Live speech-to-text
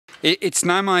It's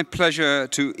now my pleasure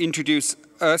to introduce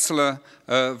Ursula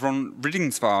von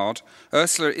Rydingsvard.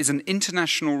 Ursula is an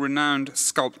international renowned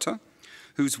sculptor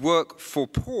whose work For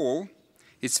Paul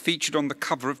is featured on the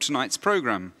cover of tonight's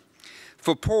programme.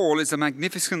 For Paul is a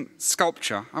magnificent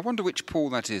sculpture, I wonder which Paul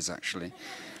that is actually,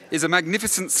 is a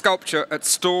magnificent sculpture at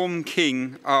Storm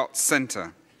King Arts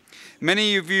Centre.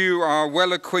 Many of you are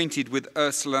well acquainted with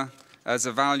Ursula as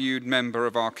a valued member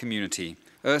of our community.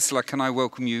 Ursula, can I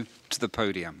welcome you to the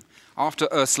podium? After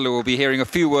Ursula, we'll be hearing a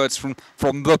few words from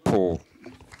the Paul.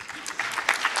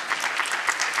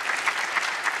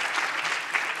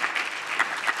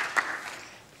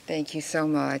 Thank you so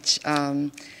much. I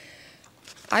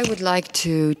would like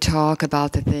to talk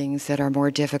about the things that are more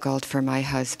difficult for my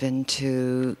husband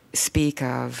to speak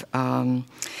of.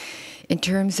 In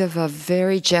terms of a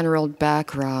very general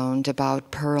background about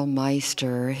Pearl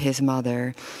Meister, his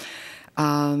mother,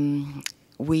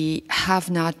 we have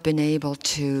not been able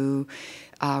to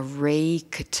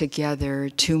rake together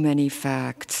too many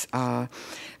facts,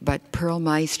 but Pearl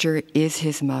Meister is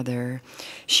his mother.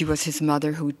 She was his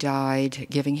mother who died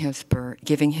giving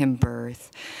him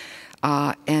birth.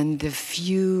 And the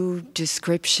few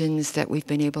descriptions that we've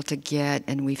been able to get,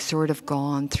 and we've sort of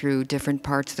gone through different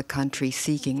parts of the country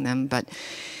seeking them, but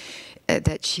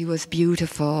that she was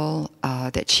beautiful,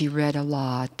 that she read a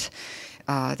lot,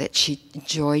 that she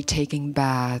enjoyed taking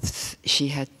baths. She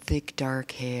had thick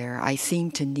dark hair. I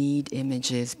seem to need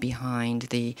images behind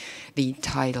the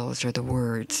titles or the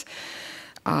words.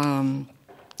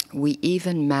 We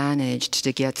even managed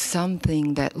to get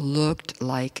something that looked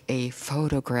like a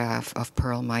photograph of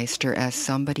Pearl Meister, as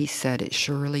somebody said it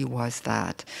surely was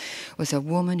that. It was a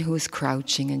woman who was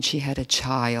crouching and she had a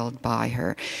child by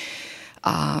her.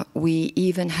 We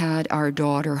even had our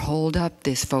daughter hold up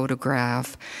this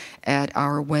photograph at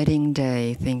our wedding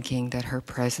day, thinking that her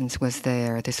presence was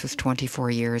there. This was 24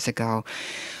 years ago.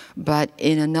 But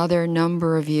in another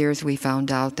number of years, we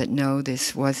found out that no,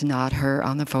 this was not her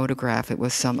on the photograph. It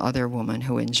was some other woman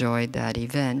who enjoyed that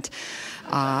event.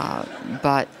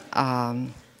 But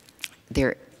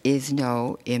there is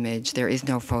no image, there is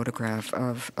no photograph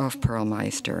of Pearl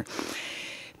Meister.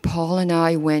 Paul and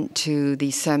I went to the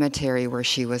cemetery where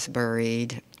she was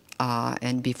buried,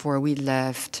 and before we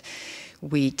left,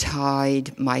 we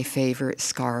tied my favorite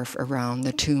scarf around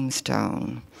the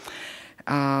tombstone.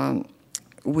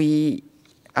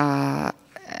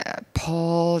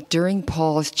 During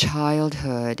Paul's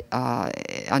childhood,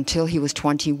 until he was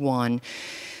 21,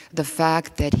 the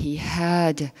fact that he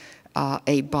had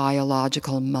a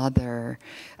biological mother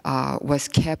was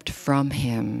kept from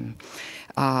him.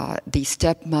 The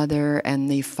stepmother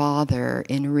and the father,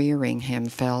 in rearing him,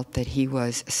 felt that he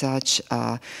was such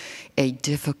a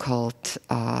difficult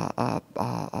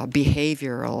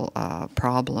behavioral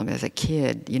problem as a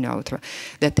kid, you know,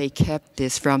 that they kept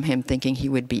this from him, thinking he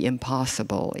would be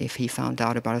impossible if he found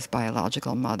out about his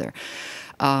biological mother.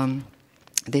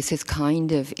 This is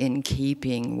kind of in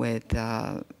keeping with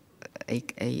a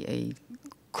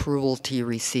cruelty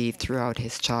received throughout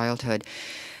his childhood.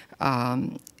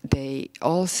 They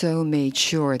also made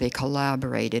sure they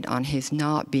collaborated on his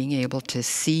not being able to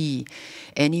see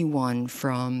anyone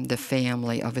from the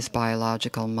family of his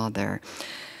biological mother.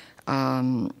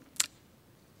 What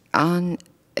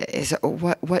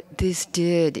this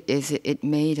did is it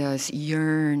made us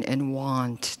yearn and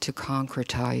want to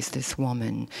concretize this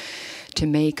woman, to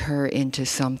make her into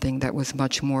something that was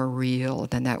much more real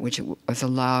than that which was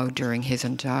allowed during his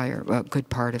entire, good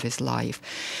part of his life.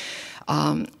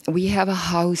 We have a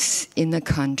house in the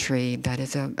country that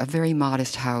is a very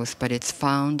modest house, but it's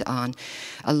found on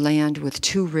a land with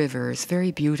two rivers, very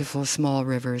beautiful small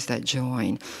rivers that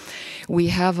join. We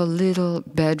have a little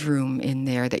bedroom in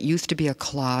there that used to be a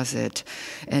closet,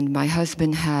 and my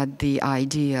husband had the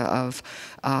idea of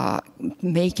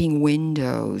making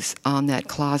windows on that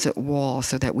closet wall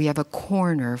so that we have a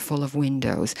corner full of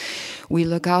windows. We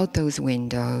look out those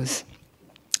windows,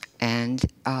 and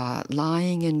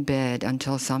lying in bed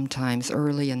until sometimes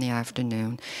early in the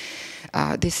afternoon,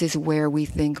 this is where we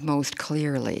think most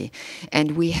clearly.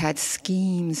 And we had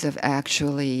schemes of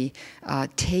actually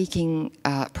taking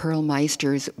Pearl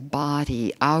Meister's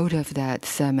body out of that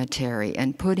cemetery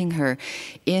and putting her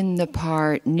in the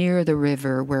part near the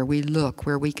river where we look,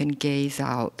 where we can gaze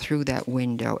out through that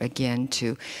window again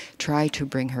to try to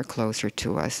bring her closer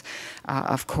to us.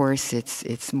 Of course,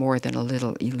 it's more than a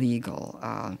little illegal.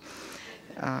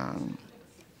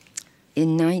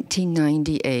 In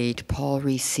 1998, Paul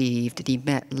received the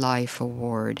MetLife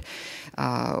Award,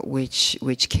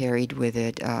 which carried with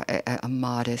it a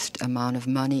modest amount of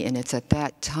money, and it's at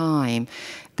that time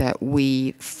that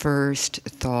we first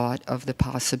thought of the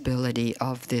possibility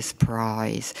of this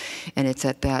prize. And it's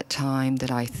at that time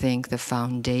that I think the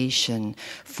foundation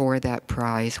for that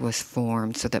prize was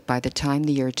formed, so that by the time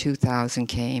the year 2000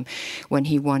 came, when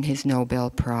he won his Nobel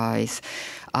Prize,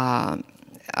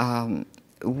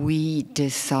 we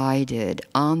decided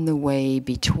on the way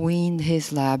between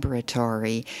his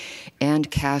laboratory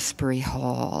and Caspary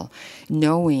Hall,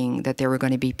 knowing that there were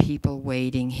going to be people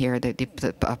waiting here, the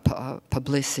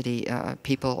publicity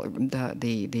people,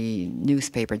 the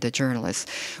newspaper, the journalists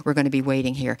were going to be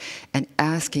waiting here and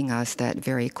asking us that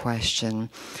very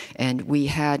question. And we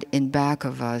had in back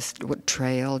of us what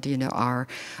trailed, you know, our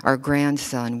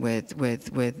grandson with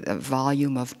a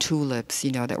volume of tulips,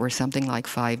 you know, that were something like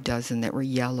 5 dozen, that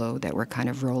were yellow, that were kind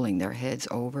of rolling their heads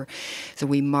over. So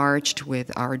we marched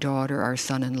with our daughter, our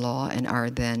son-in-law, and our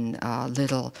then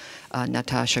little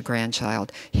Natasha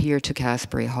grandchild here to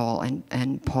Caspary Hall.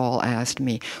 And Paul asked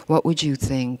me, what would you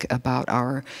think about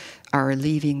our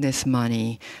leaving this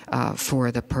money for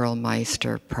the Pearl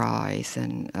Meister Prize?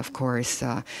 And of course,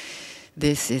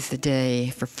 this is the day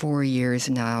for 4 years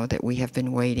now that we have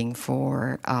been waiting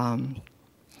for.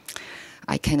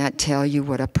 I cannot tell you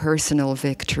what a personal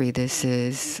victory this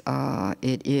is.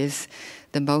 It is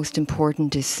the most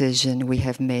important decision we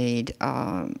have made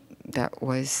that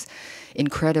was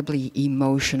incredibly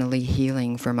emotionally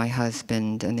healing for my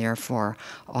husband, and therefore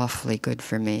awfully good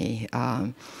for me.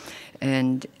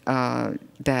 And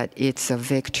that it's a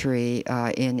victory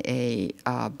in a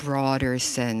broader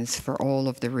sense for all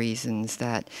of the reasons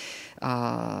that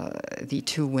the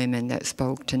 2 women that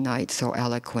spoke tonight so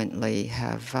eloquently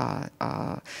have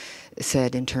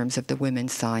said in terms of the women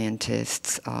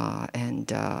scientists, and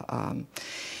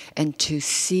to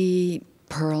see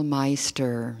Pearl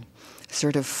Meister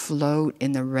sort of float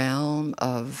in the realm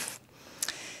of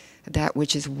that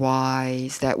which is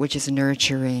wise, that which is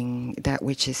nurturing, that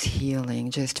which is healing,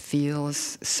 just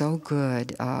feels so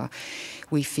good.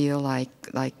 We feel like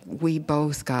we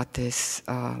both got this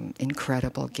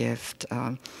incredible gift.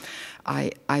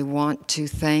 I want to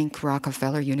thank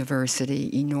Rockefeller University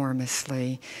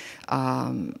enormously.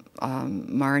 Marnie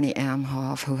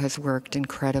Amhoff, who has worked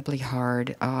incredibly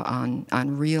hard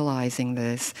on realizing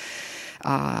this,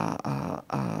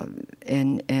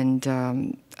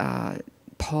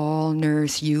 Paul,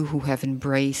 Nurse, you who have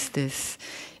embraced this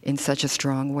in such a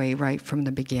strong way right from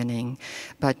the beginning.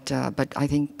 But I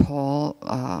think Paul,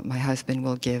 my husband,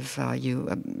 will give you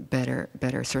a better,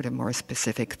 sort of more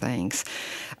specific thanks.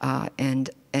 And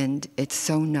it's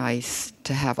so nice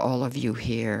to have all of you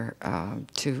here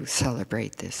to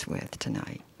celebrate this with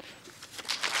tonight.